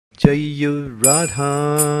Jaya Radha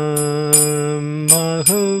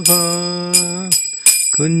Madhava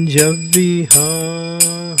Kunja Vihari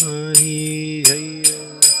Jaya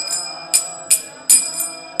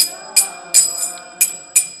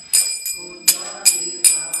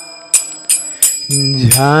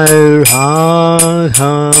Jai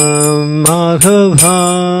Radha Madhava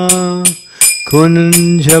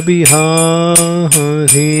Kunja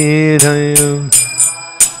Vihari Jaya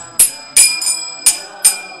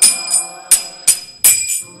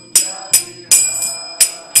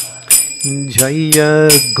Jaya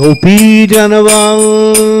Gopi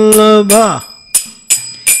Janavallabha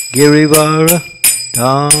Girivara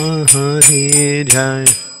Dhari Jaya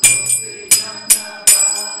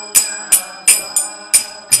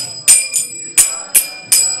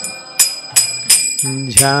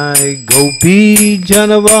Jai Gopi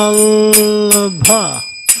Janavallabha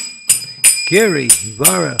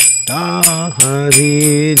Girivara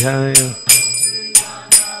Dhari Jaya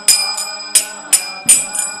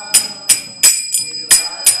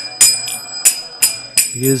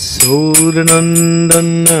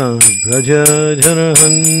Yasodanandana Braja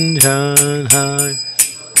Janahanjanai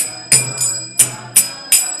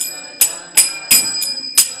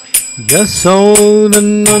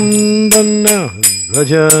Yasodanandana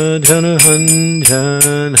Braja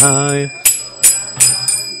Janahanjanai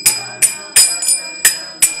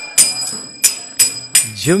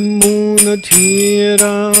Jamuna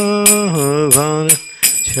Tira Vana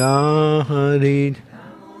Chaharid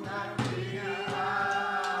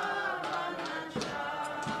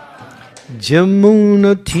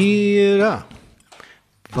Jamuna Tira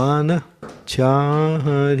Vana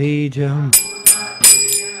Chaharijam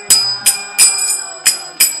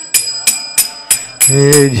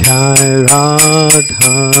Jai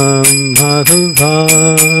Radha Madhava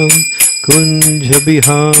Kunja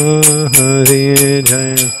Bihari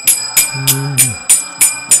Jaya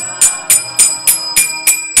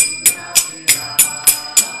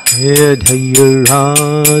Jai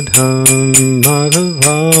Radha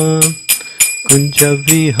Madhava Kunja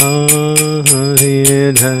Vihari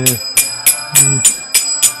Jaya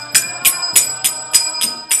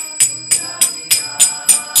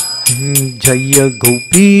Jaya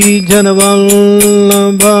Gopi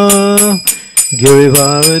Janavallabha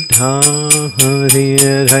Girivardhari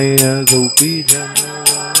Jaya Gopi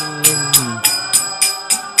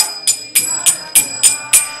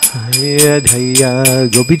Janavallabha Jaya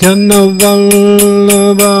Gopi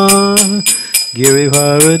Janavallabha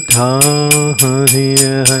Girivardhari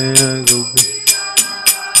Jaya Gopi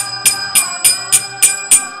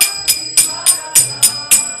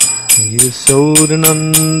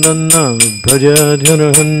Yasodanandana Braja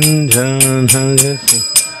Janahanjanaya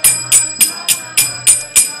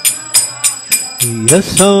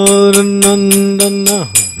Yasodanandana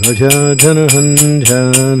Braja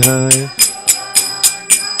Janahanjanaya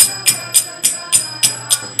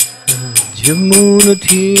Jamuna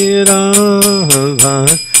Tira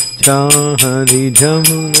Vachahari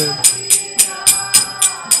Jamuna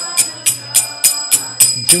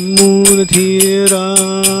Jamuna Tira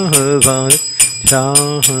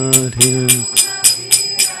Vachahari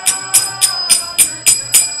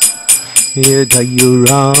Jaya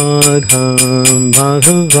Radha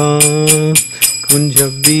Madhava Kunja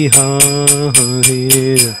Vihari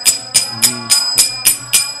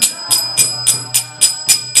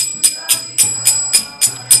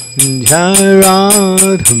Jai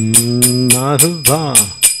Radha Madhava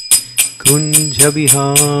Kunja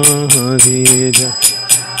Vihari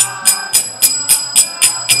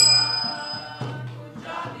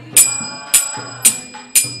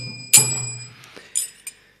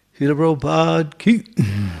Srila Prabhupada ki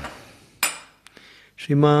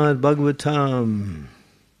Srimad-Bhagavatam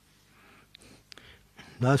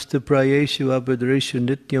Nasta Prayeshu Abhadreshu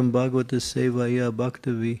Nityam Bhagavata Sevaya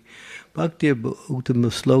Bhaktavi Bhaktir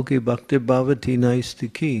Uttama Sloki Bhaktir Bhavati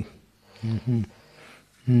Naistiki.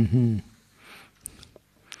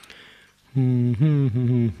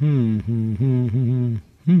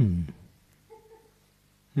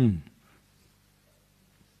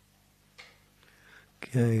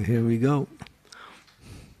 Okay, here we go.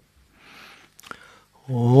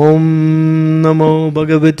 Om Namo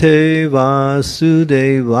Bhagavate Vasudevaya.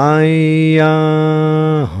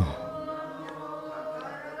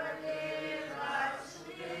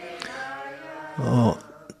 Oh,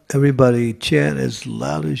 everybody chant as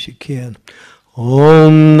loud as you can.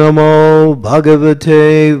 Om Namo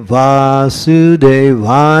Bhagavate Vasudevaya.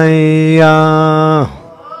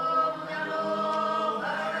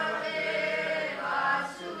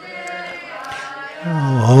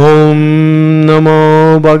 Om Namo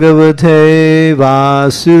Bhagavate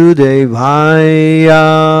Vasudevaya.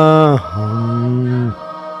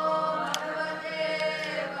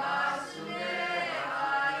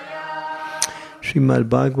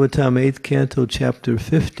 Srimad-Bhagavatam, 8th Canto, Chapter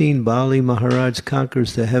 15, Bali Maharaj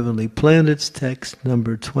conquers the heavenly planets, text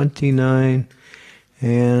number 29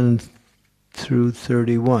 and through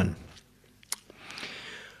 31.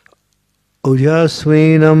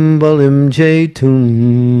 Ojasvinam balim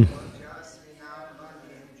jetum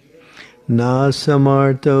na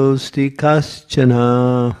samartosti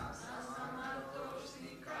kaschana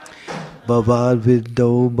bhavad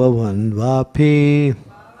viddo bhavan vapi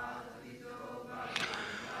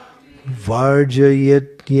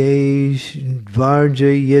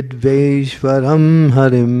Varjayadveshvaram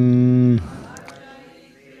harim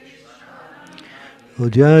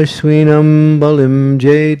Ojasvinam balim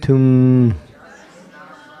jetum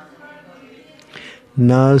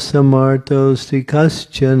na samartosti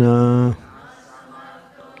kaschana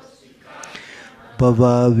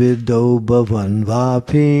bhavavido bhavan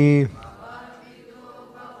vapi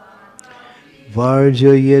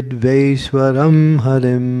Varjayadveshvaram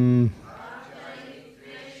harim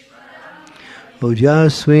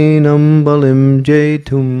Ojasvinam balim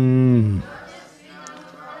jetum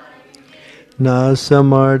na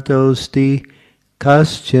samartosti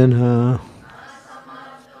kaschana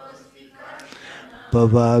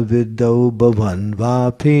bhavavido bhavan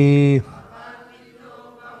vapi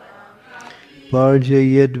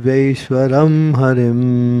Varjayadveshvaram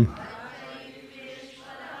harim.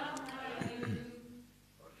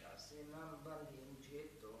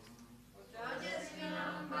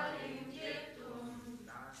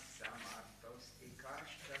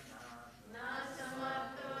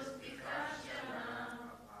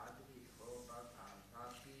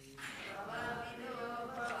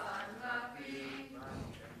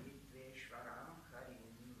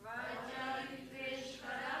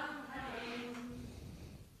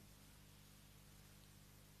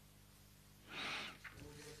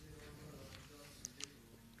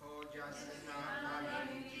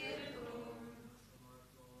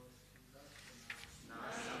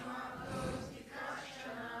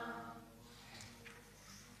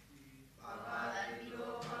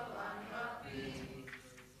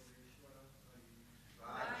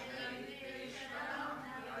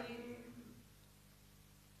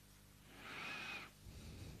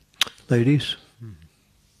 Ladies.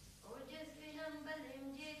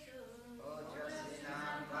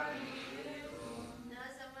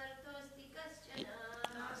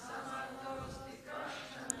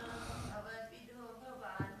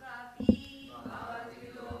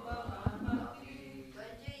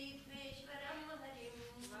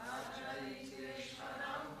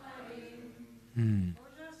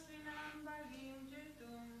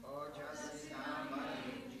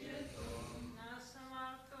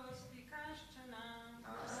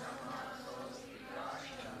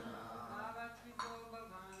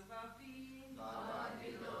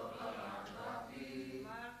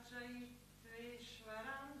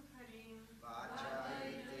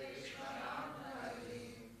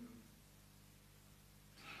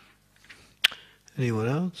 Anyone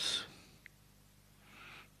else?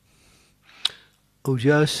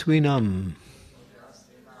 Ojasvinam.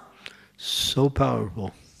 So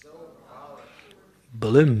powerful.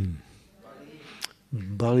 Balim.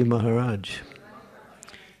 Bali Maharaj.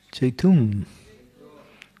 Chetum.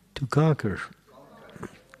 To conquer.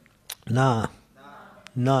 Na.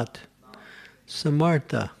 Not.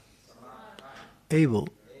 Samartha. Able.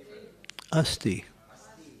 Asti.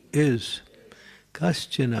 Is.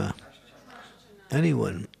 Kaschana.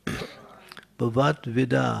 Anyone. Bhavat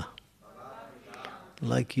vida.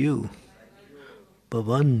 Like you.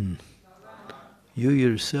 Bhavan. You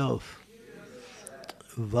yourself.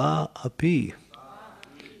 Va api.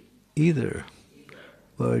 Either.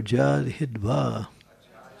 Varjad hidva.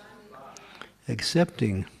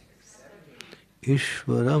 Accepting.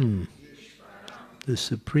 Ishvaram. The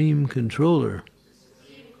Supreme Controller.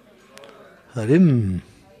 Harim.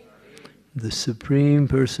 The Supreme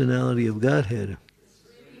Personality of Godhead.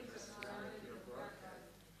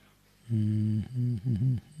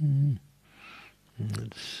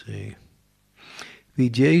 Let's see.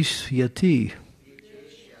 Vijaysyati.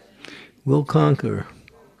 Will conquer.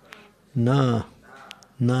 Na.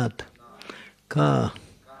 Not. Ka.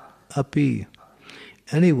 Api.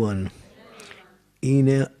 Anyone.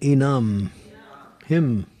 Inam.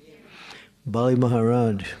 Him. Bali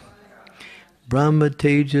Maharaj. Brahma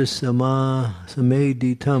Tejas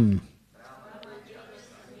Sameditam.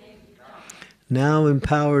 Now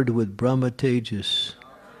empowered with Brahma Tejas.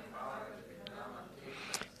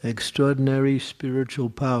 extraordinary spiritual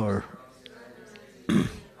power.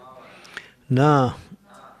 Na,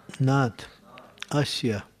 not,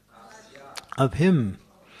 asya, of him,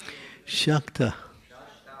 shakta,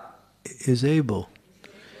 is able,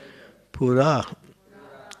 pura,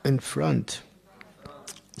 in front,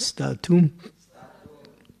 statum,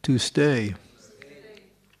 to stay,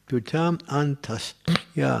 Putam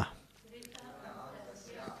antasya,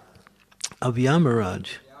 of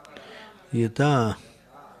Yamaraj, yata,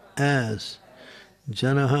 as,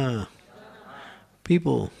 janaha,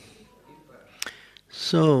 people.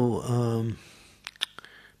 So,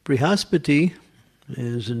 Brihaspati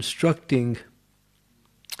is instructing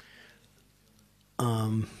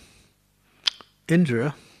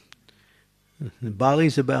Indra.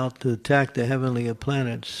 Bali's about to attack the heavenly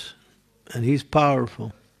planets, and he's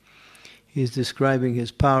powerful. He's describing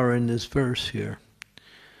his power in this verse here.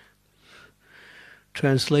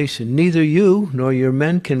 Translation: neither you nor your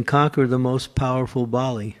men can conquer the most powerful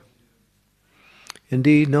Bali.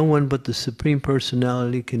 Indeed, no one but the Supreme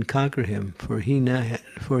Personality can conquer him, for he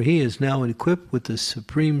is now equipped with the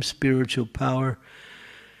supreme spiritual power,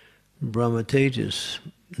 Brahma Tejas.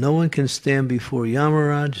 No one can stand before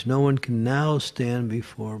Yamaraj, no one can now stand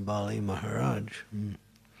before Bali Maharaj.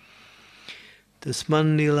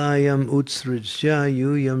 Tasman nilayam utsrijya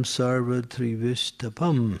yuyam sarva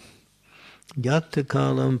trivishtapam yatta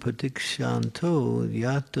kalam patikshanto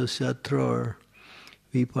yatta satror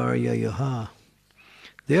viparyayaha.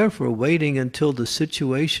 Therefore, waiting until the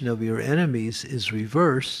situation of your enemies is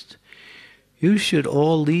reversed, you should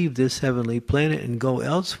all leave this heavenly planet and go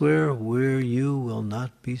elsewhere where you will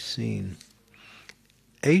not be seen.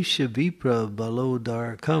 Aisha vipra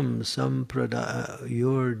balodarkam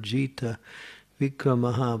sampradayorjita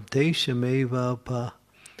vikramaha deshameva pa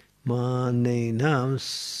manenam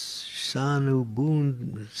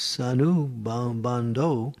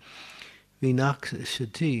sanubando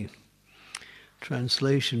vinakshati.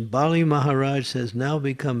 Translation: Bali Maharaj has now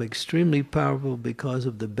become extremely powerful because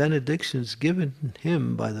of the benedictions given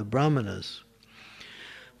him by the Brahmanas.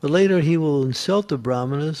 But later he will insult the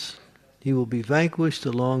Brahmanas. He will be vanquished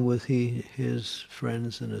along with his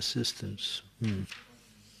friends and assistants.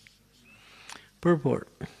 Purport: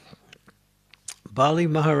 Bali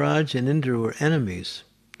Maharaj and Indra were enemies.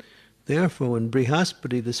 Therefore, when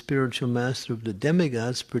Brihaspati, the spiritual master of the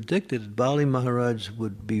demigods, predicted that Bali Maharaj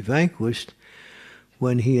would be vanquished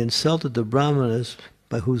when he insulted the Brahmanas,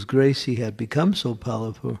 by whose grace he had become so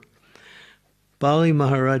powerful, Bali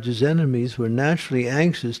Maharaj's enemies were naturally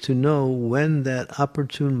anxious to know when that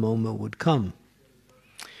opportune moment would come.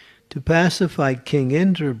 To pacify King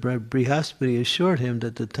Indra, Brihaspati assured him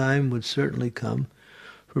that the time would certainly come,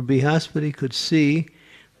 for Brihaspati could see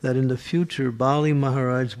that in the future Bali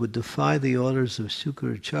Maharaj would defy the orders of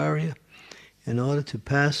Sukracharya in order to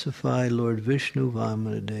pacify Lord Vishnu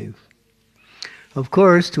Vamanadev. Of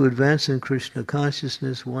course, to advance in Krishna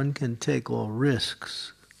consciousness, one can take all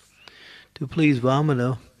risks. To please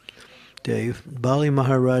Vamanadev, Bali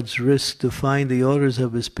Maharaj risked defying the orders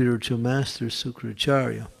of his spiritual master,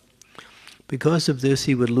 Sukracharya. Because of this,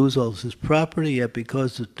 he would lose all his property, yet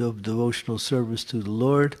because of devotional service to the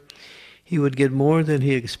Lord, he would get more than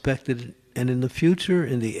he expected, and in the future,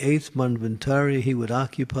 in the 8th Manvantari, he would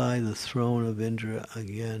occupy the throne of Indra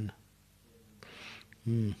again.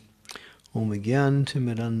 Om Gyanti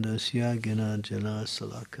Mirandasya Gana Jana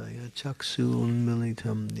Salakaya Chaksu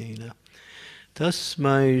Unmilitam Nena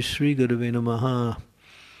Tasmai Sri Gurave Namaha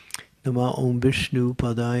Nama Om Vishnu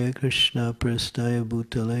Padaya Krishna Prastaya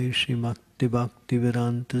Bhutale Srimati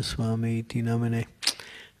Bhaktivedanta Swami Iti Namane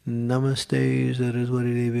Namaste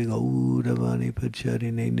Saraswati Devi Gauravani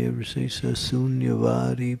Pacharine Nirvisesa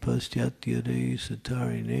Sunyavari Paschyatyade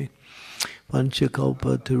Satarine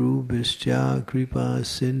Panchakalpa Tarubhischa Kripa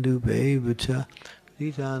Sindhu Bevacha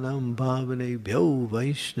Nitanam Bhavane Bhyo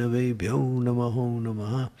Vaishnave Bhyo Namaho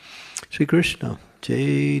Namaha. Sri Krishna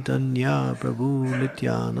Chaitanya Prabhu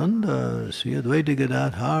Nityananda Sri Advaita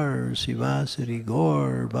Gadadhar Sivasari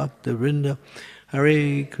Gaur Bhakta Vrinda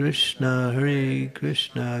Hare Krishna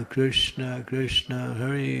Krishna Krishna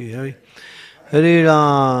Hare Hare Hare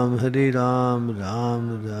Ram Ram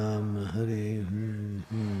Ram Hare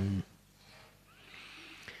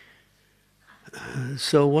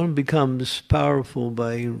So one becomes powerful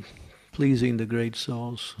by pleasing the great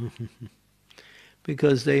souls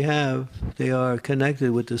because they are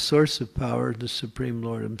connected with the source of power, the Supreme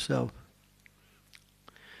Lord Himself.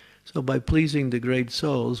 So by pleasing the great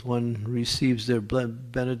souls, one receives their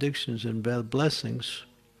benedictions and blessings,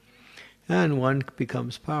 and one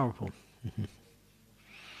becomes powerful.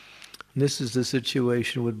 This is the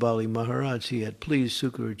situation with Bali Maharaj. He had pleased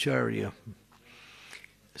Sukracharya.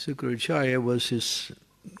 Sukracharya was his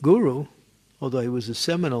guru, although he was a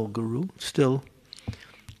seminal guru, still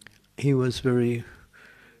he was very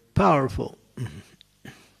powerful,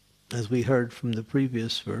 as we heard from the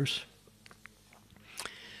previous verse.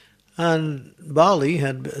 And Bali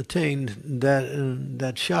had attained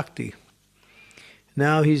that Shakti.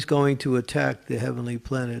 Now he's going to attack the heavenly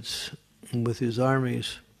planets with his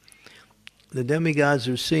armies. The demigods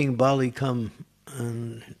are seeing Bali come,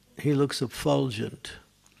 and he looks effulgent.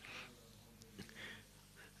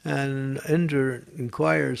 And Indra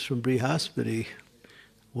inquires from Brihaspati,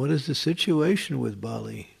 what is the situation with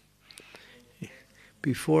Bali?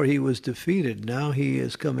 Before he was defeated, now he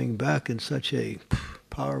is coming back in such a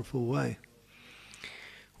powerful way.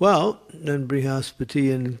 Well, then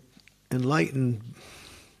Brihaspati enlightened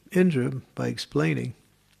Indra by explaining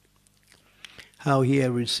how he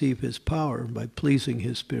had received his power by pleasing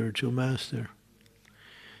his spiritual master.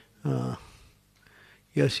 Yasya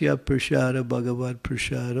prasada bhagavad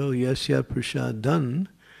prasado, yasya prasadan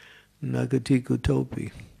nagati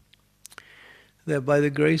kutopi. That by the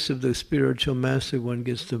grace of the spiritual master one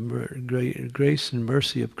gets the grace and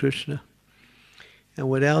mercy of Krishna. And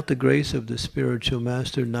without the grace of the spiritual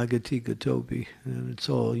master, nagati kutopi, and it's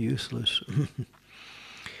all useless.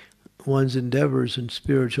 One's endeavors in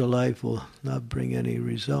spiritual life will not bring any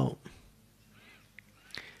result,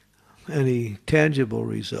 any tangible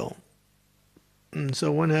result. And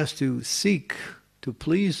so one has to seek to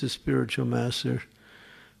please the spiritual master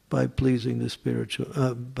by pleasing the spiritual,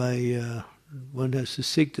 one has to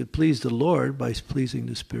seek to please the Lord by pleasing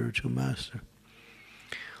the spiritual master.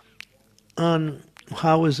 On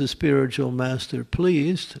how is the spiritual master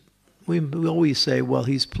pleased? We always say, well,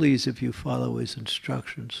 he's pleased if you follow his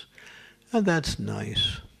instructions. And that's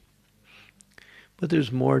nice. But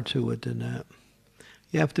there's more to it than that.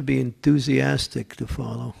 You have to be enthusiastic to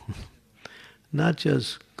follow. Not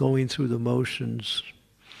just going through the motions.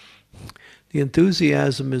 The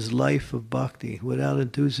enthusiasm is life of bhakti. Without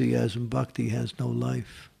enthusiasm, bhakti has no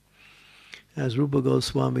life. As Rupa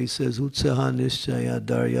Goswami says, Utsaha Nishchaya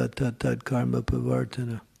Darya Tat Karma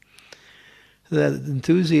Pavartana. That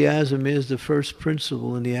enthusiasm is the first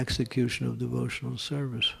principle in the execution of devotional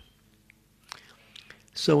service.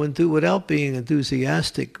 So without being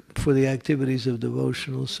enthusiastic for the activities of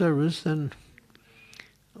devotional service, then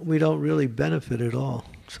we don't really benefit at all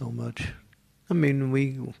so much. I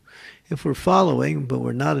mean, if we're following, but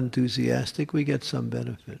we're not enthusiastic, we get some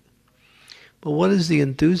benefit. But what is the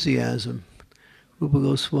enthusiasm? Rupa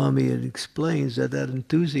Goswami explains that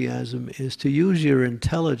enthusiasm is to use your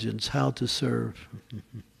intelligence how to serve.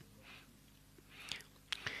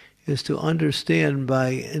 Is to understand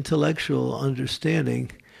by intellectual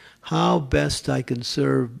understanding how best I can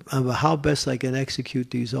serve, how best I can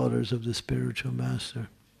execute these orders of the spiritual master.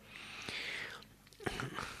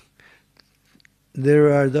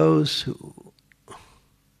 There are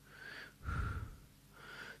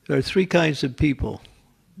three kinds of people.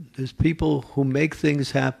 There's people who make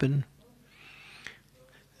things happen.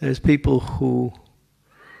 There's people who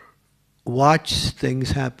watch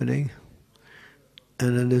things happening.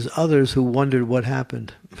 And then there's others who wondered what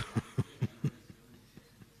happened.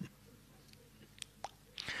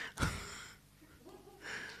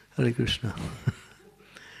 Hare Krishna.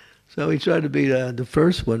 So we try to be the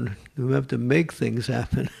first one who have to make things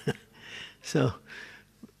happen. So,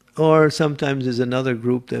 or sometimes there's another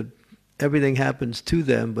group that everything happens to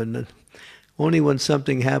them, but only when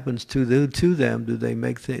something happens to them do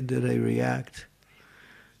they react.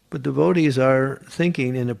 But devotees are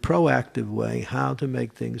thinking in a proactive way how to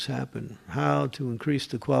make things happen, how to increase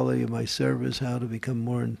the quality of my service, how to become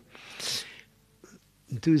more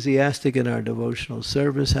enthusiastic in our devotional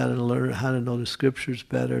service, how to learn, how to know the scriptures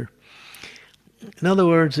better. In other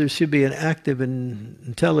words, there should be an active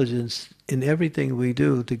intelligence in everything we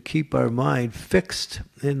do to keep our mind fixed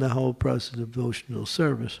in the whole process of devotional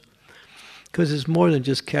service. Because it's more than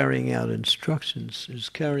just carrying out instructions. It's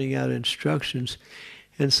carrying out instructions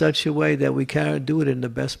in such a way that we can do it in the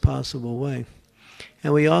best possible way.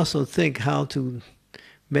 And we also think how to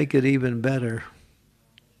make it even better.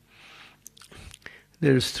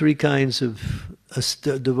 There's three kinds of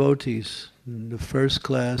devotees. The first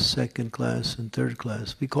class, second class, and third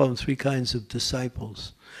class. We call them three kinds of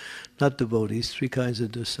disciples. Not devotees, three kinds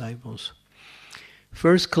of disciples.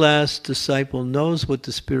 First class disciple knows what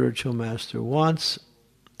the spiritual master wants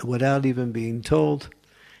without even being told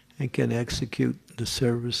and can execute the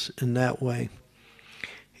service in that way.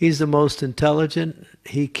 He's the most intelligent.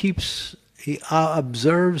 He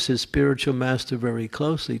observes his spiritual master very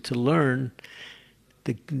closely to learn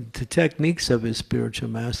the techniques of his spiritual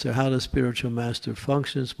master, how the spiritual master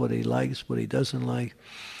functions, what he likes, what he doesn't like,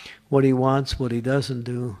 what he wants, what he doesn't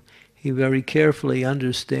do. He very carefully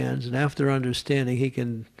understands, and after understanding, he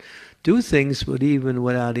can do things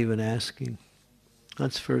without even asking.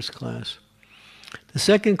 That's first class. The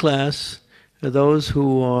second class are those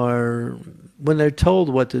who are, when they're told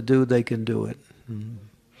what to do, they can do it.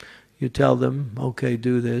 You tell them, okay,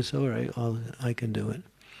 do this, all right, I can do it.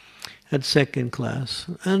 That's second class.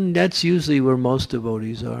 And that's usually where most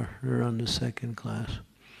devotees are. They're on the second class.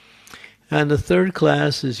 And the third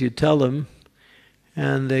class is you tell them,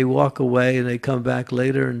 and they walk away, and they come back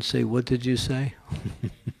later and say, what did you say?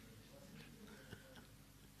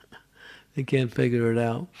 They can't figure it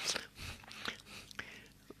out.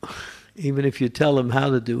 Even if you tell them how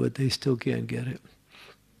to do it, they still can't get it.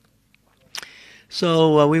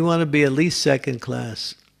 So we want to be at least second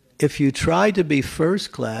class. If you try to be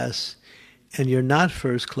first class, and you're not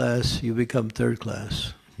first class, you become third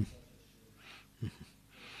class. In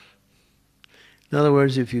other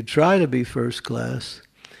words, if you try to be first class,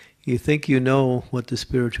 you think you know what the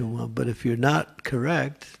spiritual want, but if you're not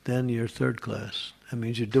correct, then you're third class. That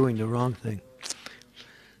means you're doing the wrong thing.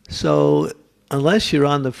 So unless you're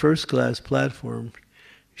on the first class platform,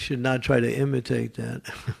 you should not try to imitate that.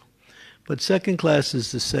 But second class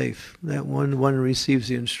is the safe. That one receives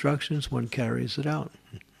the instructions, one carries it out.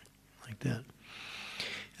 Like that.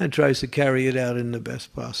 And tries to carry it out in the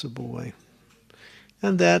best possible way.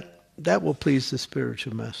 And that will please the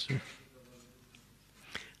spiritual master.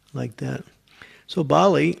 Like that. So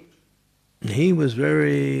Bali, he was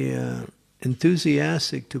very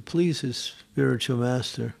enthusiastic to please his spiritual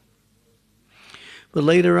master. But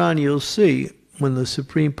later on you'll see, when the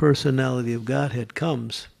Supreme Personality of Godhead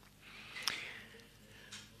comes,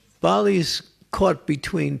 Bali's caught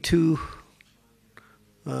between two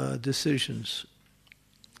decisions.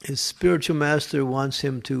 His spiritual master wants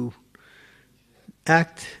him to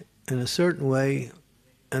act in a certain way,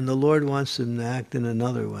 and the Lord wants him to act in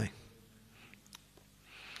another way.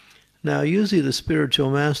 Now, usually the spiritual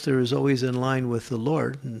master is always in line with the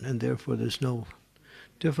Lord, and therefore there's no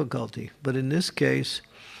difficulty. But in this case,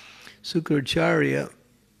 Sukracharya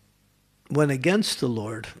went against the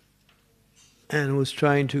Lord and was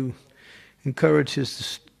trying to encourage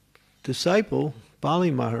his disciple, Bali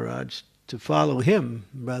Maharaj, to follow him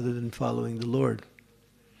rather than following the Lord.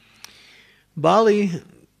 Bali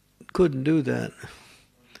couldn't do that,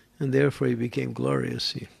 and therefore he became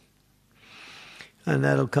glorious. And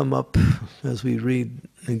that'll come up as we read.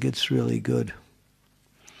 It gets really good.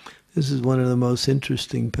 This is one of the most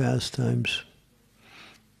interesting pastimes.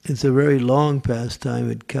 It's a very long pastime.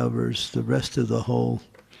 It covers the rest of the whole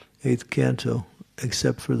 8th canto,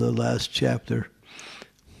 except for the last chapter.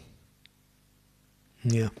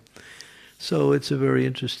 Yeah. So it's a very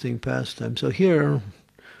interesting pastime. So here,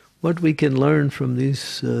 what we can learn from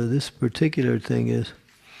this particular thing is,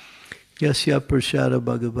 Yasya prasada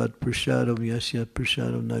bhagavat prasadam yasya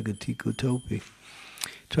prasadam nagati kutopi.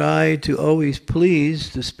 Try to always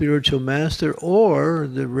please the spiritual master or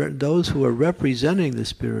those who are representing the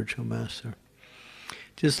spiritual master.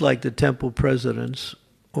 Just like the temple presidents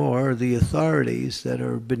or the authorities that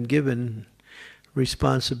have been given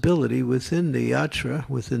responsibility within the yatra,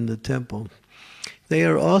 within the temple. They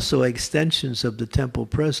are also extensions of the temple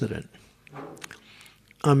president.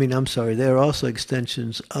 They are also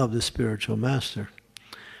extensions of the spiritual master.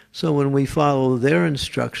 So when we follow their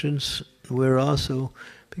instructions, we're also,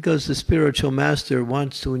 because the spiritual master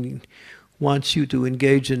wants you to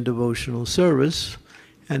engage in devotional service,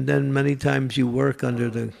 and then many times you work under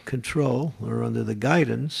the control or under the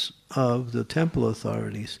guidance of the temple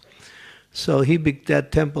authorities. So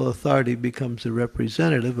that temple authority becomes a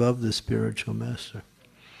representative of the spiritual master.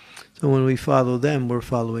 So when we follow them, we're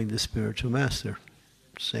following the spiritual master.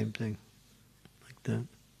 Same thing, like that.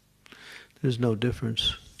 There's no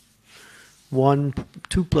difference. 2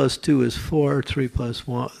 plus 2 is 4. 3 plus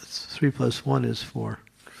 1 is 4.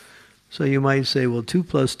 So you might say, well, 2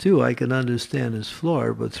 plus 2 I can understand is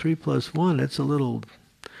 4, but 3 plus 1, it's a little.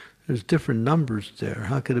 There's different numbers there.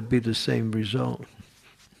 How could it be the same result?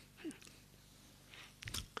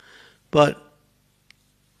 But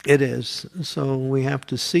it is. So we have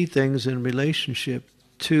to see things in relationship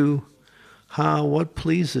to what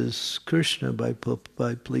pleases Krishna by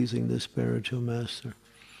pleasing the spiritual master.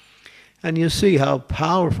 And you see how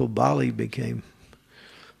powerful Bali became.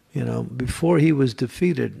 Before he was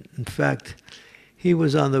defeated, in fact, he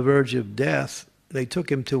was on the verge of death. They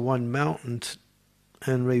took him to one mountain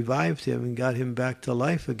and revived him and got him back to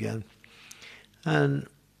life again. And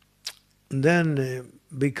then,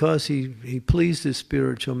 because he pleased his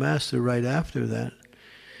spiritual master right after that,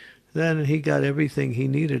 then he got everything he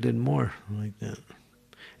needed and more, like that.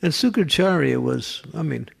 And Sukracharya was, I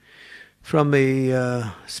mean, from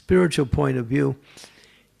a spiritual point of view,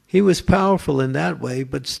 he was powerful in that way,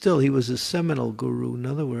 but still he was a seminal guru. In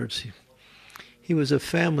other words, he was a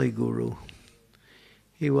family guru.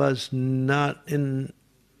 He was not in,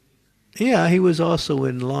 yeah, he was also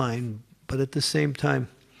in line, but at the same time,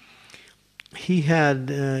 he had,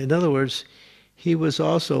 in other words, he was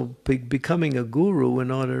also becoming a guru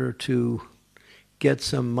in order to get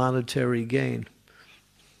some monetary gain.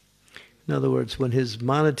 In other words, when his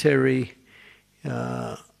monetary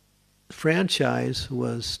franchise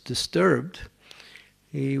was disturbed,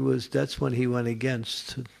 that's when he went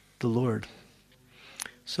against the Lord.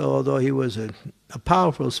 So although he was a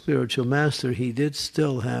powerful spiritual master, he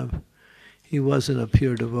wasn't a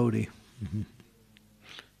pure devotee. Mm-hmm.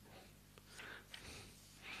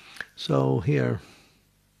 So here,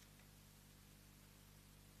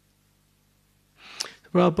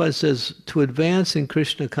 Prabhupada says, to advance in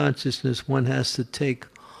Krishna consciousness, one has to take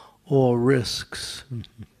all risks.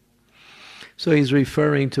 Mm-hmm. So he's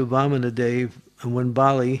referring to Vamanadev, and when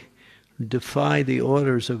Bali defied the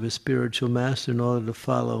orders of his spiritual master in order to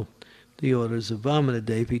follow the orders of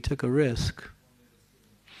Vamanadev, he took a risk.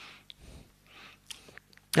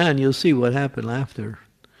 And you'll see what happened after.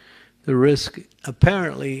 The risk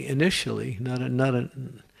apparently initially,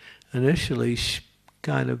 initially,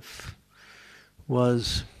 kind of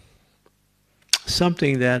was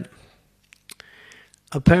something that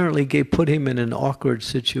apparently put him in an awkward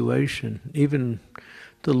situation. Even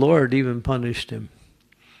the Lord even punished him.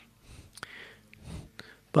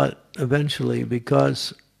 But eventually,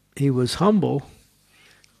 because he was humble,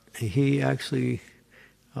 he actually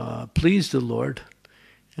pleased the Lord,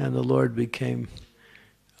 and the Lord became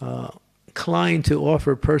inclined to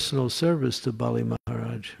offer personal service to Bali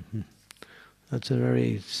Maharaj. That's a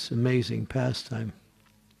very amazing pastime.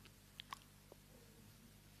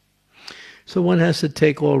 So one has to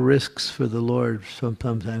take all risks for the Lord.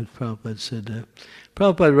 Sometimes Prabhupada said that.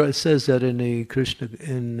 Prabhupada says that in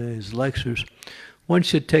his lectures. One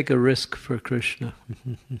should take a risk for Krishna.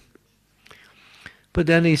 But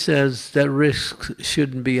then he says that risk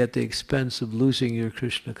shouldn't be at the expense of losing your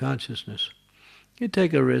Krishna consciousness. You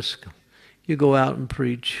take a risk. You go out and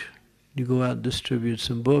preach. You go out and distribute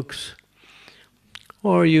some books.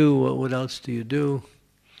 Or what else do you do?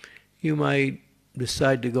 You might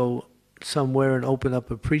decide to go somewhere and open up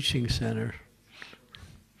a preaching center.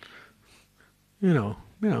 Go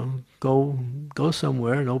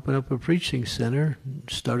somewhere and open up a preaching center,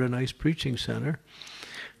 start a nice preaching center,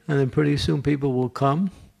 and then pretty soon people will come,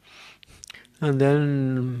 and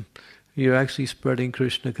then you're actually spreading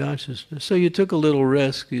Krishna consciousness. So you took a little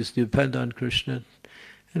risk. You depend on Krishna,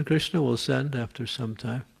 and Krishna will send after some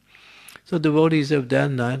time. So devotees have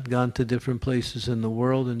done that, gone to different places in the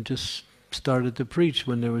world and just started to preach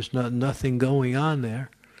when there was nothing going on there.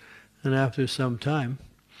 And after some time,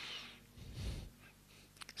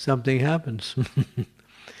 something happens.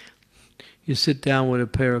 You sit down with a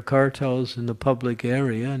pair of kartals in the public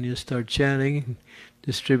area and you start chanting,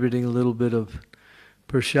 distributing a little bit of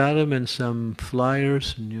prasadam and some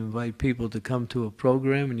flyers, and you invite people to come to a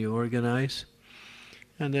program and you organize.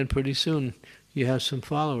 And then pretty soon you have some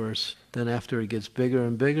followers. Then after it gets bigger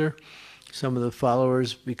and bigger, some of the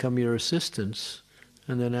followers become your assistants.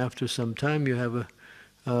 And then after some time you have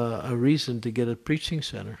a reason to get a preaching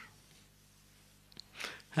center.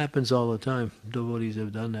 Happens all the time. Devotees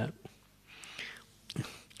have done that.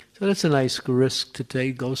 So that's a nice risk to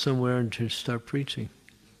take. Go somewhere and just start preaching.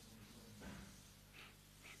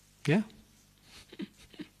 Yeah?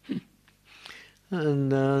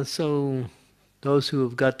 And so those who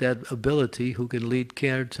have got that ability, who can lead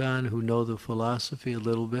kirtan, who know the philosophy a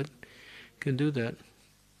little bit, can do that.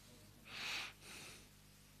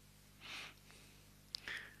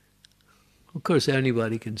 Of course,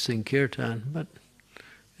 anybody can sing kirtan, but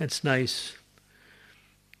it's nice.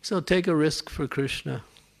 So take a risk for Krishna.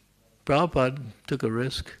 Prabhupada took a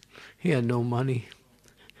risk. He had no money.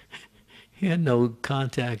 He had no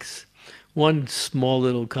contacts. One small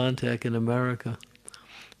little contact in America.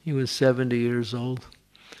 He was 70 years old.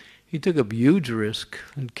 He took a huge risk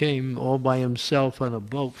and came all by himself on a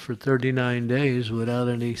boat for 39 days without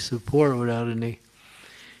any support, without any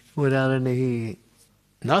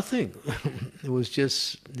nothing. It was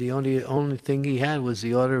just the only thing he had was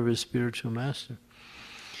the order of his spiritual master.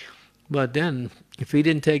 But then, if he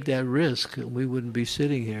didn't take that risk, we wouldn't be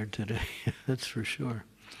sitting here today. That's for sure.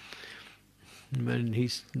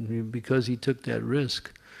 And because he took that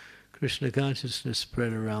risk, Krishna consciousness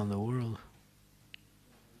spread around the world.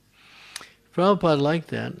 Prabhupada liked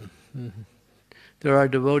that. there are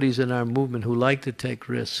devotees in our movement who like to take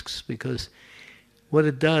risks, because what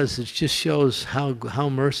it does, it just shows how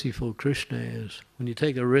merciful Krishna is. When you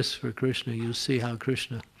take a risk for Krishna, you'll see how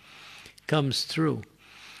Krishna comes through.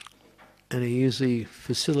 And he usually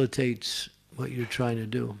facilitates what you're trying to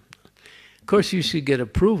do. Of course, you should get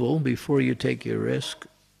approval before you take your risk,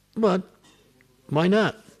 but why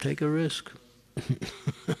not? Take a risk.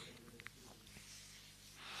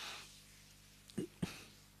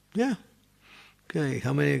 Yeah. Okay,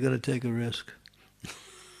 how many are going to take a risk?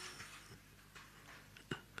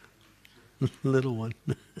 Little one.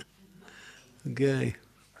 Okay.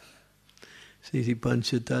 Sisi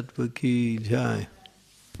Panchatattva ki jai.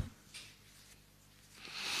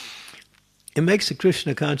 It makes the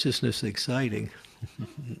Krishna consciousness exciting.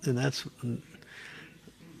 And that's...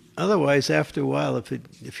 Otherwise, after a while,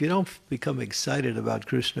 if you don't become excited about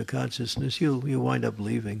Krishna consciousness, you wind up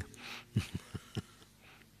leaving.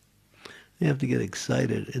 You have to get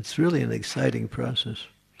excited. It's really an exciting process.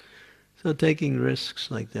 So taking risks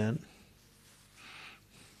like that.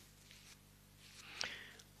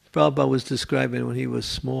 Prabhupada was describing when he was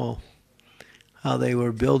small how they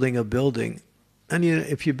were building a building. And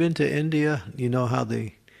if you've been to India, you know how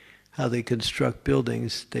they construct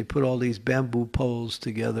buildings. They put all these bamboo poles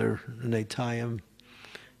together and they tie them.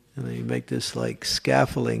 And they make this like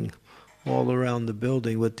scaffolding all around the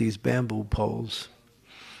building with these bamboo poles.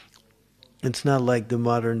 It's not like the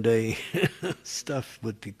modern day stuff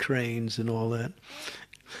with the cranes and all that.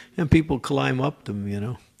 And people climb up them, you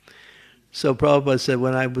know. So Prabhupada said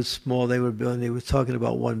when I was small, they were talking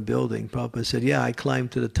about one building. Prabhupada said, yeah, I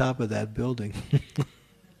climbed to the top of that building.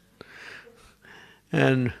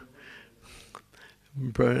 And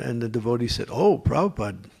the devotee said, oh,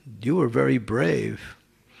 Prabhupada, you were very brave.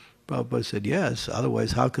 Prabhupada said, yes,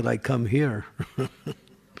 otherwise how could I come here?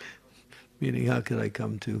 Meaning, how could I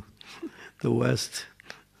come to the West?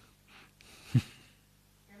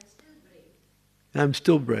 I'm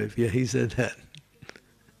still brave. Yeah, he said that.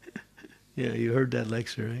 Yeah, you heard that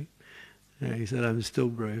lecture, right? Yeah, he said, I'm still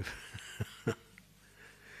brave.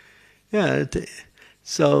 Yeah,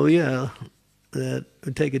 so yeah, that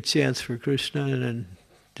would take a chance for Krishna and then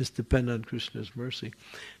just depend on Krishna's mercy.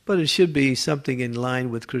 But it should be something in line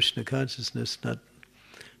with Krishna consciousness, not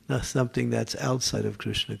something that's outside of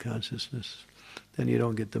Krishna consciousness. Then you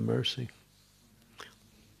don't get the mercy.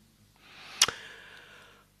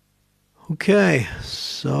 Okay,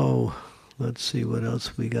 so let's see what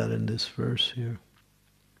else we got in this verse here.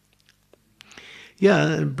 Yeah,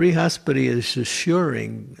 and Brihaspati is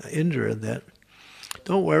assuring Indra that,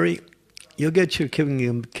 don't worry, you'll get your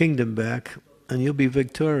kingdom back and you'll be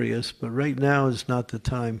victorious, but right now is not the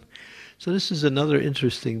time. So this is another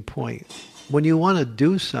interesting point. When you want to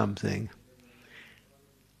do something,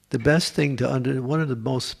 the best thing one of the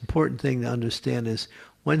most important things to understand is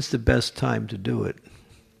when's the best time to do it.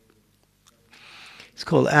 It's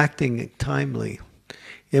called acting timely.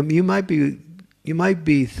 You might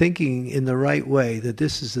be thinking in the right way that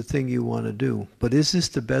this is the thing you want to do, but is this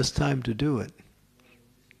the best time to do it?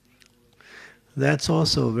 That's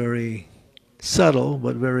also a very subtle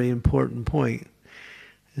but very important point,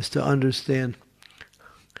 is to understand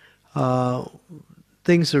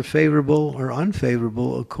things are favorable or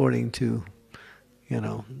unfavorable according to,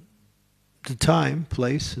 the time,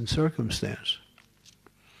 place, and circumstance.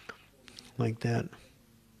 Like that.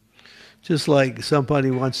 Just like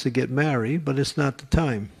somebody wants to get married, but it's not the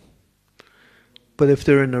time. But if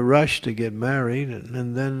they're in a rush to get married,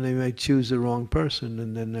 and then they may choose the wrong person,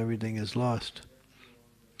 and then everything is lost.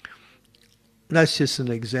 That's just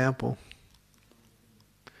an example.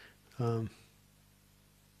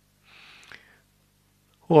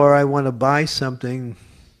 Or I want to buy something,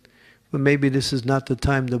 but maybe this is not the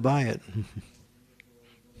time to buy it.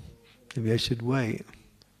 Maybe I should wait.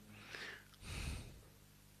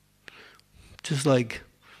 Just like,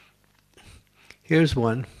 here's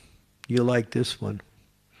one, you like this one.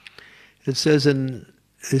 It says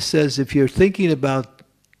if you're thinking about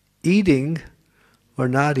eating or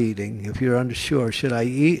not eating, if you're unsure, should I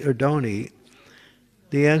eat or don't eat?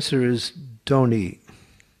 The answer is don't eat,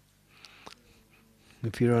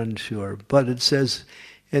 if you're unsure. But it says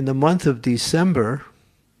in the month of December,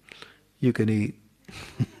 you can eat.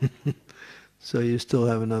 So you still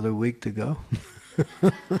have another week to go.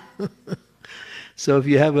 So if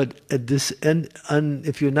you have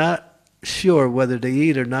if you're not sure whether to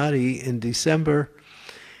eat or not eat in December,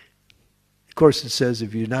 of course it says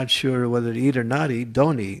if you're not sure whether to eat or not eat,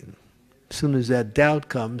 don't eat. As soon as that doubt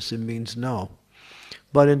comes, it means no.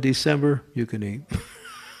 But in December, you can eat.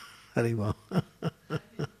 Anyway.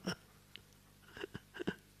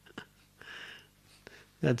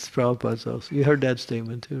 That's Prabhupada's also. You heard that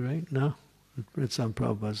statement too, right? No? It's on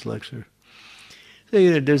Prabhupada's lecture.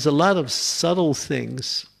 So, there's a lot of subtle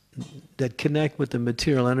things that connect with the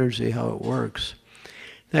material energy, how it works,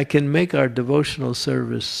 that can make our devotional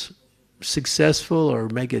service successful or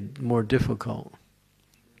make it more difficult.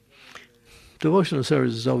 Devotional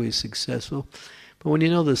service is always successful, but when you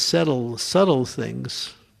know the subtle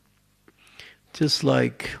things, just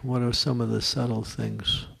like, what are some of the subtle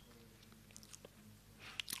things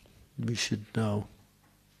we should know?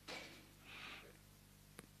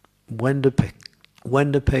 When to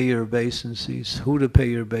pay your obeisances, who to pay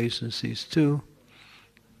your obeisances to.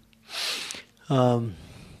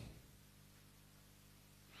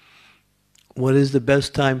 What is the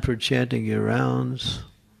best time for chanting your rounds?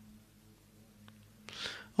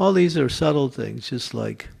 All these are subtle things, just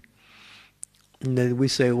like, and then we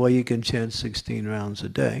say, well, you can chant 16 rounds a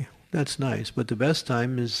day. That's nice, but the best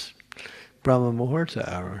time is Brahma Muhurta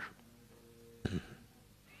hour.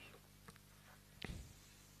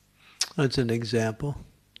 That's an example.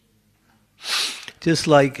 Just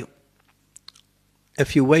like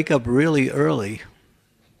if you wake up really early,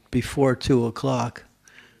 before 2 o'clock,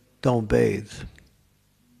 don't bathe.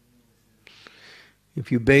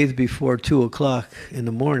 If you bathe before 2 o'clock in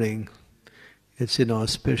the morning, it's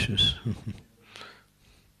inauspicious.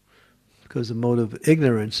 Because the mode of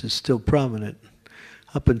ignorance is still prominent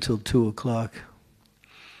up until 2 o'clock.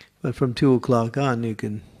 But from 2 o'clock on, you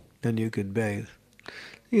can bathe.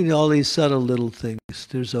 All these subtle little things.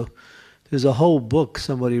 There's a whole book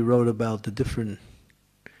somebody wrote about the different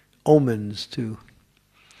omens too.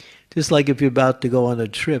 Just like if you're about to go on a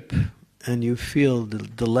trip and you feel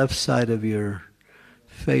the left side of your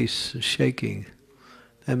face shaking,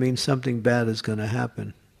 that means something bad is going to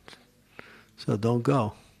happen. So don't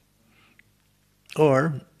go.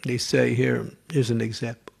 Or they say, here's an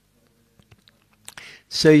example.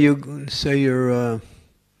 Say you're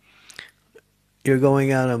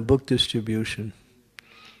going out on book distribution.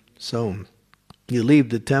 So you leave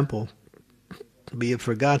the temple, but you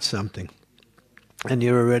forgot something, and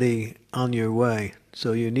you're already on your way.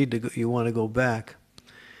 So you want to go back.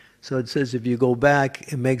 So it says if you go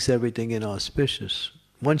back, it makes everything inauspicious.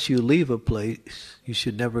 Once you leave a place, you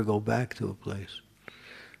should never go back to a place.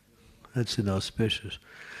 That's inauspicious.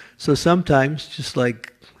 So sometimes, just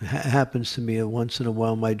like happens to me once in a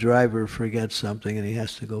while, my driver forgets something and he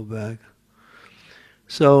has to go back.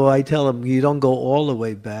 So I tell him, you don't go all the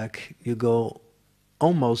way back, you go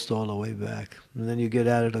almost all the way back. And then you get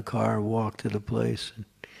out of the car, walk to the place, and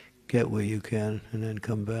get where you can, and then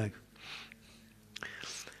come back.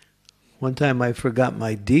 One time I forgot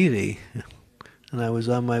my deity, and I was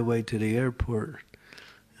on my way to the airport,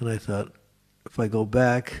 and I thought, if I go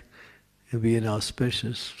back, it'd be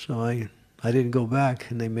inauspicious. So I didn't go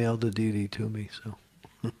back, and they mailed the deity to me. So,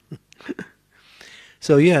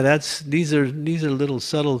 so yeah, these are little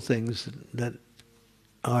subtle things that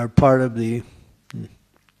are part of the.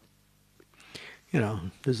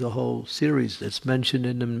 There's a whole series that's mentioned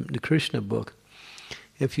in the Krishna book.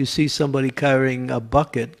 If you see somebody carrying a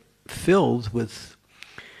bucket filled with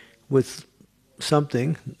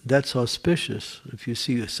something, that's auspicious. If you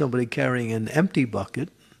see somebody carrying an empty bucket,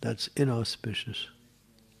 that's inauspicious.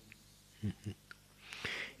 Mm-hmm.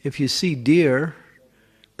 If you see deer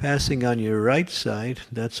passing on your right side,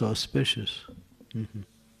 that's auspicious. Mm-hmm.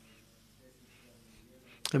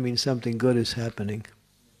 I mean, something good is happening.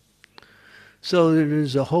 So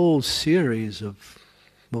there's a whole series of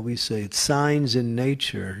what we say, it's signs in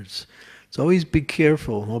nature. It's always be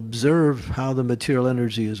careful, observe how the material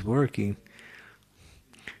energy is working.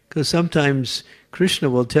 Because sometimes Krishna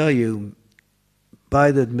will tell you,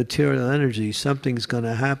 by the material energy, something's going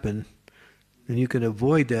to happen, and you can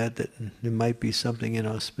avoid that there might be something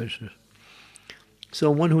inauspicious. So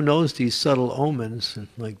one who knows these subtle omens and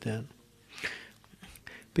like that,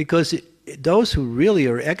 because those who really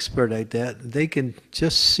are expert at that, they can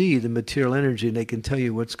just see the material energy and they can tell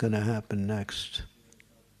you what's going to happen next.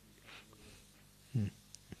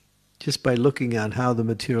 Just by looking at how the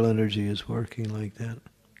material energy is working like that.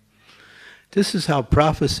 This is how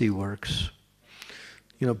prophecy works.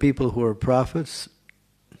 People who are prophets,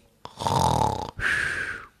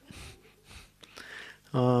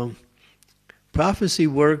 prophecy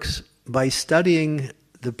works by studying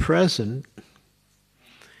the present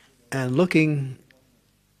and looking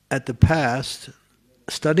at the past,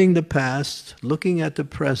 studying the past, looking at the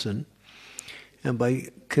present, and by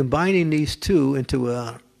combining these two into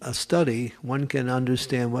a study, one can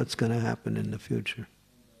understand what's going to happen in the future.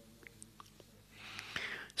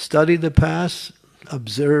 Study the past,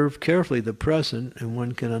 observe carefully the present, and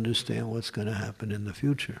one can understand what's going to happen in the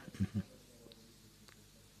future. Mm-hmm.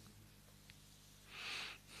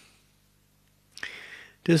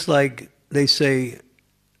 Just like they say,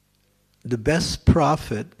 the best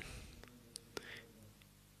prophet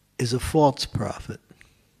is a false prophet.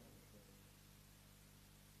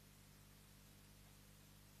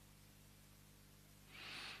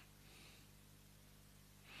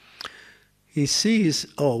 He sees,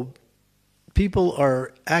 oh, people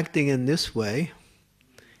are acting in this way,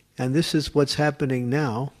 and this is what's happening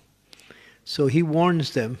now. So he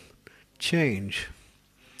warns them, change.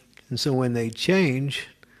 And so when they change,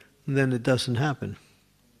 then it doesn't happen,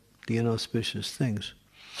 the inauspicious things.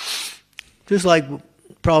 Just like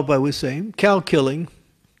Prabhupada was saying, cow killing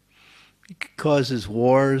causes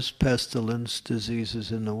wars, pestilence,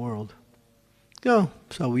 diseases in the world.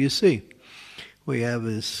 So you see. We have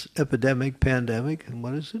this epidemic, pandemic, and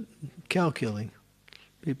what is it? Cow killing.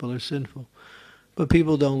 People are sinful. But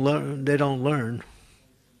people don't learn, they don't learn.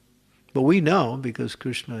 But we know because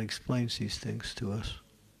Krishna explains these things to us.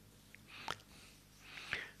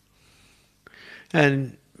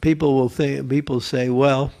 And people say,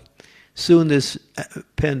 well, soon this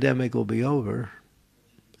pandemic will be over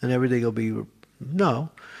and everything will be... No,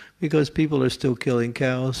 because people are still killing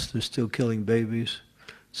cows, they're still killing babies.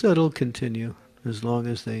 So it'll continue. As long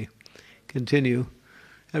as they continue,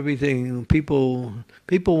 everything, people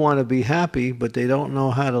want to be happy, but they don't know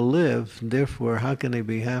how to live. Therefore, how can they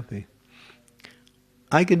be happy?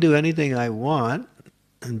 I can do anything I want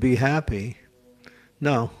and be happy.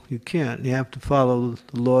 No, you can't. You have to follow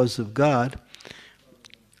the laws of God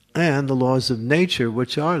and the laws of nature,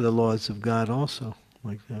 which are the laws of God also,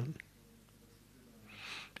 like that.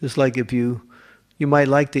 Just like if you might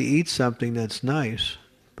like to eat something that's nice,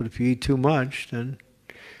 but if you eat too much, then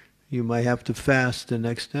you might have to fast the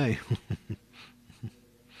next day.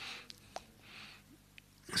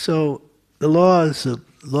 So the laws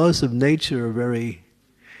of nature are very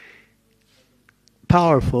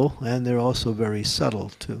powerful, and they're also very subtle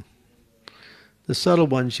too. The subtle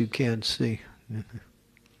ones you can't see.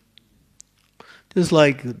 Just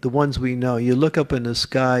like the ones we know. You look up in the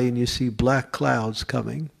sky and you see black clouds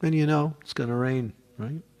coming, and you know it's going to rain,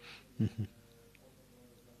 right?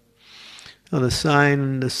 Well, the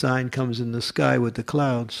sign comes in the sky with the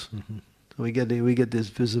clouds. So we get this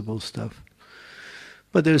visible stuff.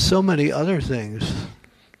 But there's so many other things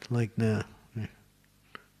like that.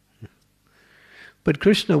 But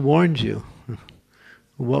Krishna warns you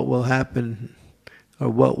what will happen or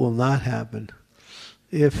what will not happen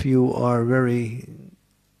if you are very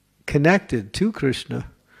connected to Krishna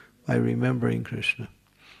by remembering Krishna.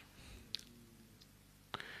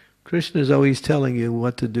 Krishna is always telling you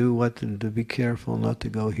what to do, to be careful, not to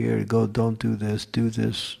go here, don't do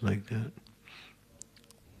this, like that.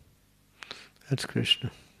 That's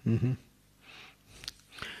Krishna.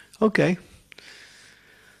 Okay.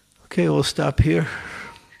 Okay, we'll stop here.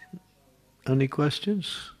 Any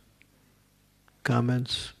questions?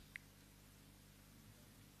 Comments?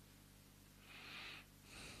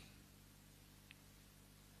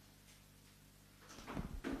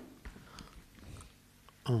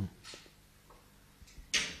 Oh.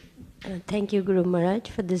 Thank you, Guru Maharaj,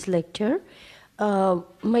 for this lecture.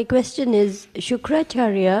 My question is,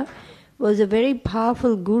 Shukracharya was a very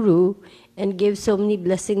powerful guru and gave so many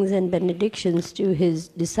blessings and benedictions to his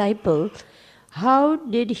disciple. How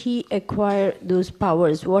did he acquire those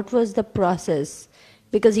powers? What was the process?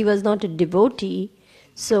 Because he was not a devotee,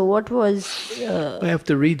 so what was... I have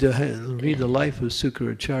to read the life of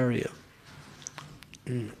Shukracharya.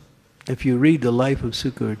 If you read the life of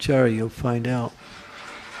Shukracharya, you'll find out.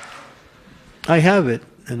 I have it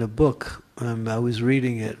in a book. I was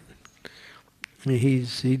reading it.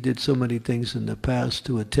 He did so many things in the past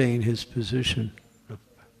to attain his position.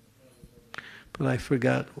 But I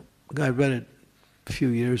forgot. I read it a few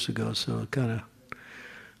years ago, so I kind of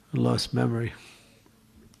lost memory.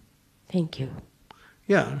 Thank you.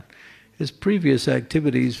 Yeah. His previous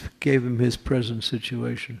activities gave him his present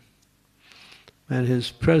situation. And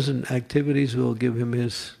his present activities will give him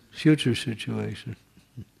his future situation.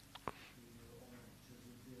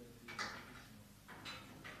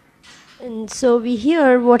 And so we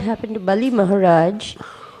hear what happened to Bali Maharaj,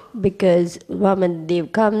 because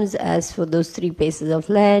Vamandev comes, asks for those 3 pieces of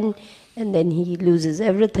land, and then he loses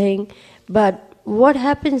everything. But what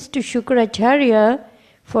happens to Shukracharya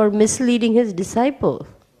for misleading his disciple?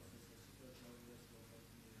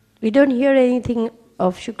 We don't hear anything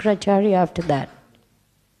of Shukracharya after that.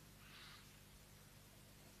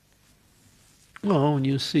 Well,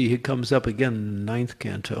 you see, he comes up again in the 9th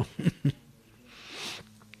canto.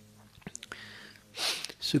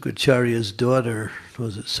 Shukracharya's daughter,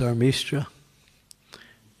 was it Sarmistra,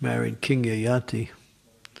 married King Yayati,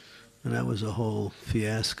 and that was a whole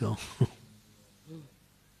fiasco.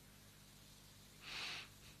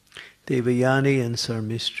 Devayani and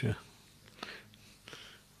Sarmistra.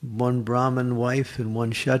 One Brahmin wife and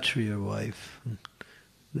one Kshatriya wife.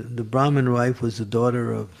 The Brahmin wife was the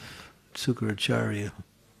daughter of Sukracharya.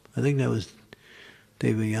 I think that was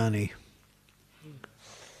Devayani.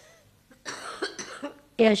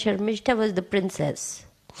 Yeah, Sharmishta was the princess.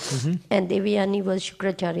 Mm-hmm. And Devayani was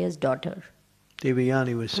Shukracharya's daughter.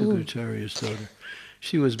 Devayani was Sukracharya's daughter.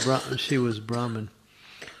 She was Brahmin.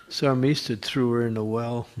 Sarmista threw her in the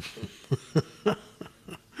well.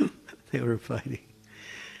 They were fighting.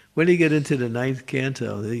 When you get into the 9th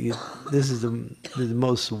canto, this is the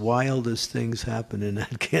most wildest things happen in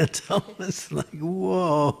that canto. It's like,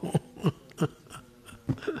 whoa.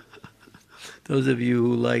 Those of you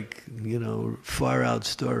who like, far out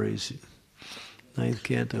stories, 9th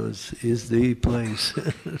canto is the place.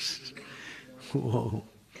 Whoa.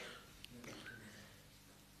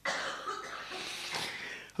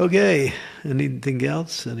 Okay, anything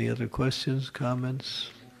else? Any other questions, comments?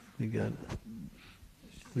 We got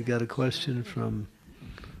a question from...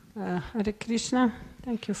 Hare Krishna,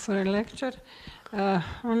 thank you for a lecture.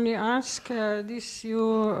 Only ask, this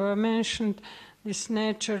you mentioned, this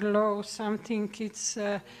nature law, something, it's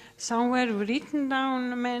somewhere written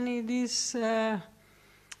down many these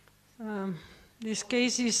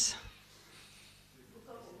cases.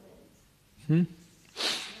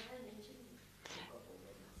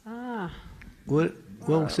 What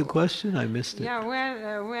was the question? I missed it. Yeah,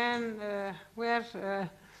 where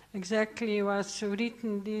exactly was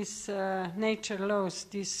written these nature laws,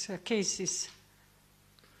 these cases,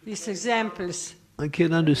 these examples? I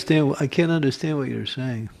can't understand what you're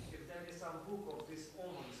saying. If there is some book of these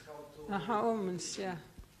omens, how to... Omens, yeah.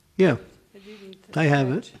 Yeah, I I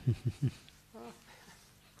have it.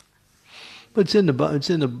 But it's in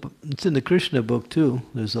the Krishna book too.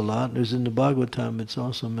 There's a lot. There's in the Bhagavatam. It's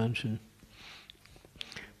also mentioned.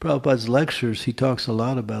 Prabhupada's lectures, he talks a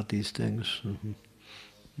lot about these things. Mm-hmm.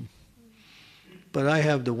 But I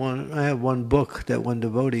have one book that one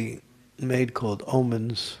devotee made called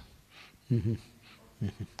Omens. Mm-hmm.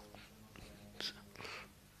 Mm-hmm.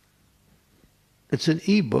 It's an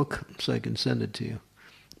e-book, so I can send it to you.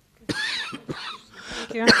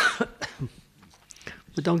 Thank you.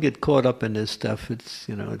 But don't get caught up in this stuff. It's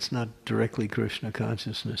it's not directly Krishna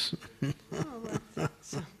consciousness.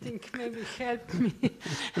 Something maybe help me.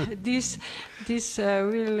 This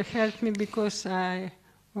will help me because I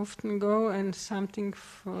often go and something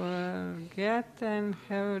forget and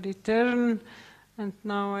have return, and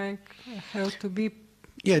now I have to be.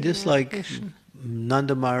 Yeah, just like patient.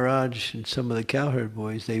 Nanda Maharaj and some of the cowherd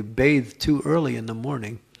boys, they bathed too early in the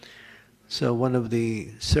morning. So one of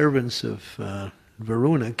the servants of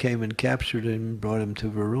Varuna came and captured him and brought him to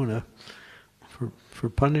Varuna for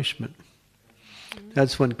punishment.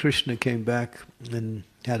 That's when Krishna came back and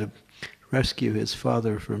had to rescue his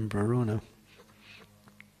father from Varuna.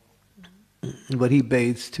 But he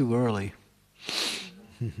bathed too early.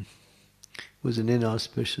 It was an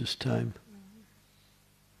inauspicious time.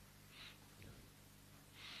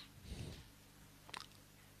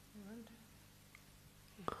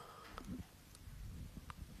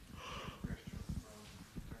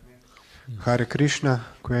 Hare Krishna,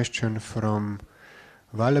 question from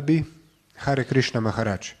Wallaby. Hare Krishna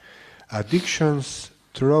Maharaj. Addictions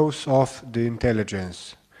throws off the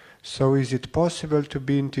intelligence. So is it possible to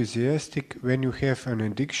be enthusiastic when you have an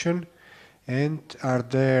addiction? And are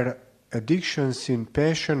there addictions in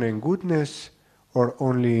passion and goodness or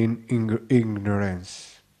only in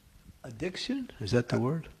ignorance? Addiction? Is that the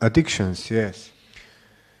word? Addictions, yes.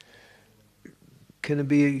 Can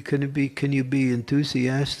you be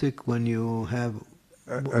enthusiastic when you have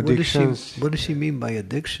addictions? What does she mean by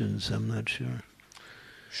addictions? I'm not sure.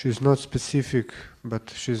 She's not specific,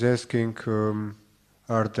 but she's asking,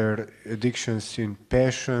 are there addictions in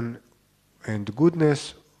passion and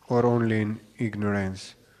goodness or only in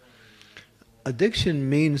ignorance? Addiction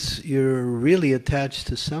means you're really attached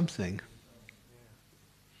to something.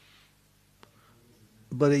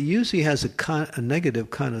 But it usually has a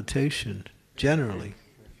negative connotation. Generally.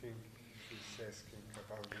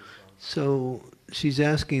 So she's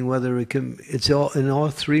asking whether it's all in all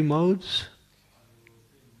three modes?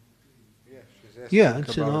 Yeah,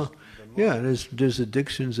 it's in all. Yeah, there's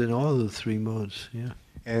addictions in all the three modes. Yeah.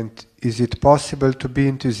 And is it possible to be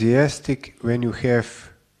enthusiastic when you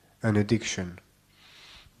have an addiction?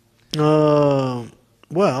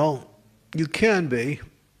 Well, you can be,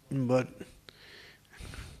 but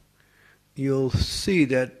you'll see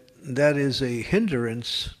that is a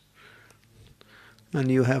hindrance,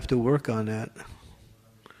 and you have to work on that.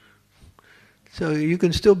 So you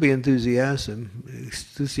can still be enthusiastic,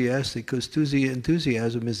 because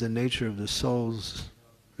enthusiasm is the nature of the soul's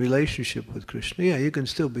relationship with Krishna. Yeah, you can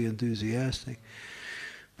still be enthusiastic.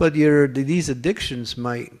 But these addictions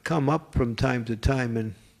might come up from time to time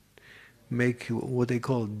and make what they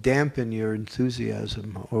call dampen your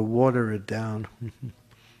enthusiasm or water it down.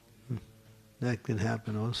 That can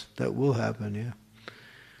happen also. That will happen, yeah.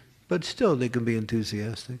 But still, they can be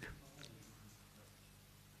enthusiastic.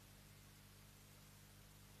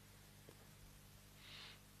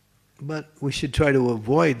 But we should try to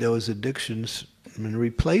avoid those addictions and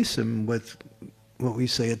replace them with what we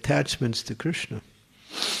say attachments to Krishna.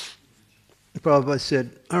 Prabhupada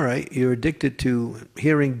said, all right, you're addicted to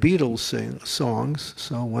hearing Beatles sing songs,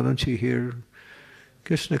 so why don't you hear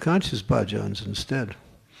Krishna conscious bhajans instead?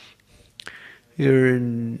 You're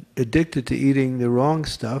addicted to eating the wrong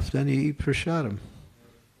stuff, then you eat prasadam.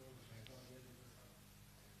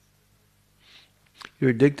 You're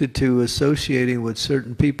addicted to associating with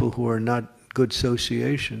certain people who are not good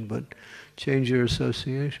association, but change your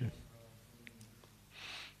association.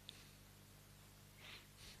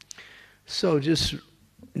 So just,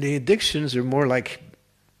 the addictions are more like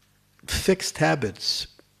fixed habits.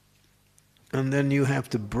 And then you have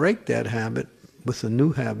to break that habit with a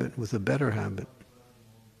new habit, with a better habit.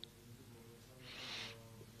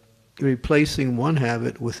 Replacing one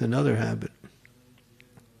habit with another habit.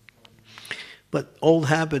 But old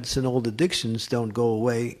habits and old addictions don't go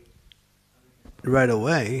away right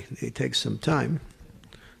away. They take some time.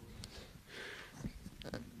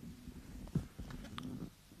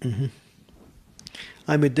 Mm-hmm.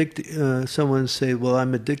 I'm addicted. Someone say, "Well,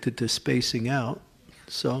 I'm addicted to spacing out."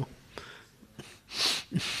 So,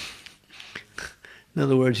 in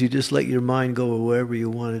other words, you just let your mind go wherever you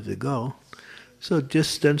want it to go. So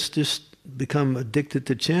just become addicted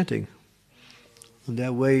to chanting, and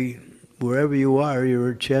that way, wherever you are,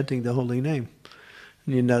 you're chanting the holy name,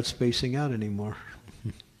 and you're not spacing out anymore.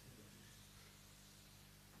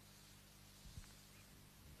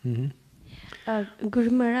 Mm-hmm. Guru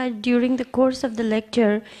Maharaj, during the course of the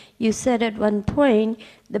lecture, you said at one point,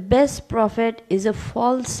 the best prophet is a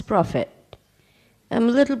false prophet. I'm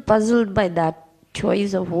a little puzzled by that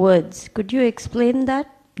choice of words. Could you explain that?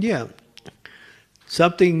 Yeah.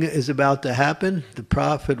 Something is about to happen. The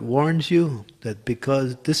prophet warns you that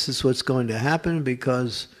because this is what's going to happen,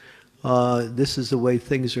 because this is the way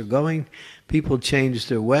things are going. People change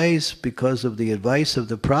their ways because of the advice of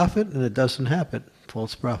the prophet, and it doesn't happen.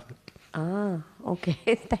 False prophet. Ah,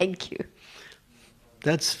 okay. Thank you.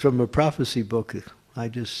 That's from a prophecy book. I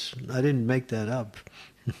didn't make that up.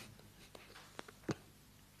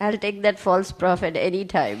 I'll take that false prophet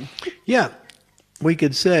anytime. Yeah. We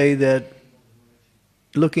could say that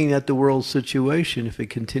looking at the world situation, if it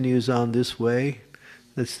continues on this way,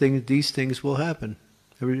 these things will happen.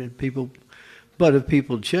 But if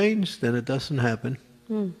people change, then it doesn't happen.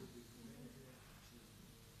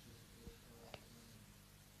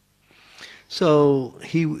 So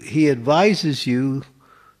he advises you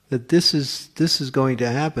that this is going to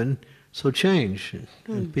happen, so change.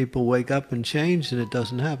 And people wake up and change, and it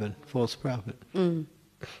doesn't happen. False prophet.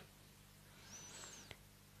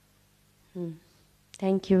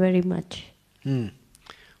 Thank you very much.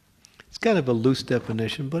 It's kind of a loose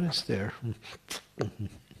definition, but it's there.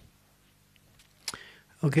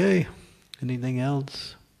 Okay, anything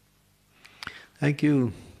else? Thank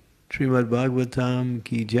you. Srimad-Bhagavatam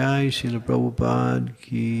ki jai, Srila Prabhupada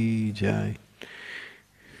ki jai.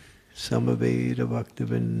 Samaveda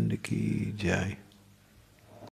Bhaktivinoda ki jai.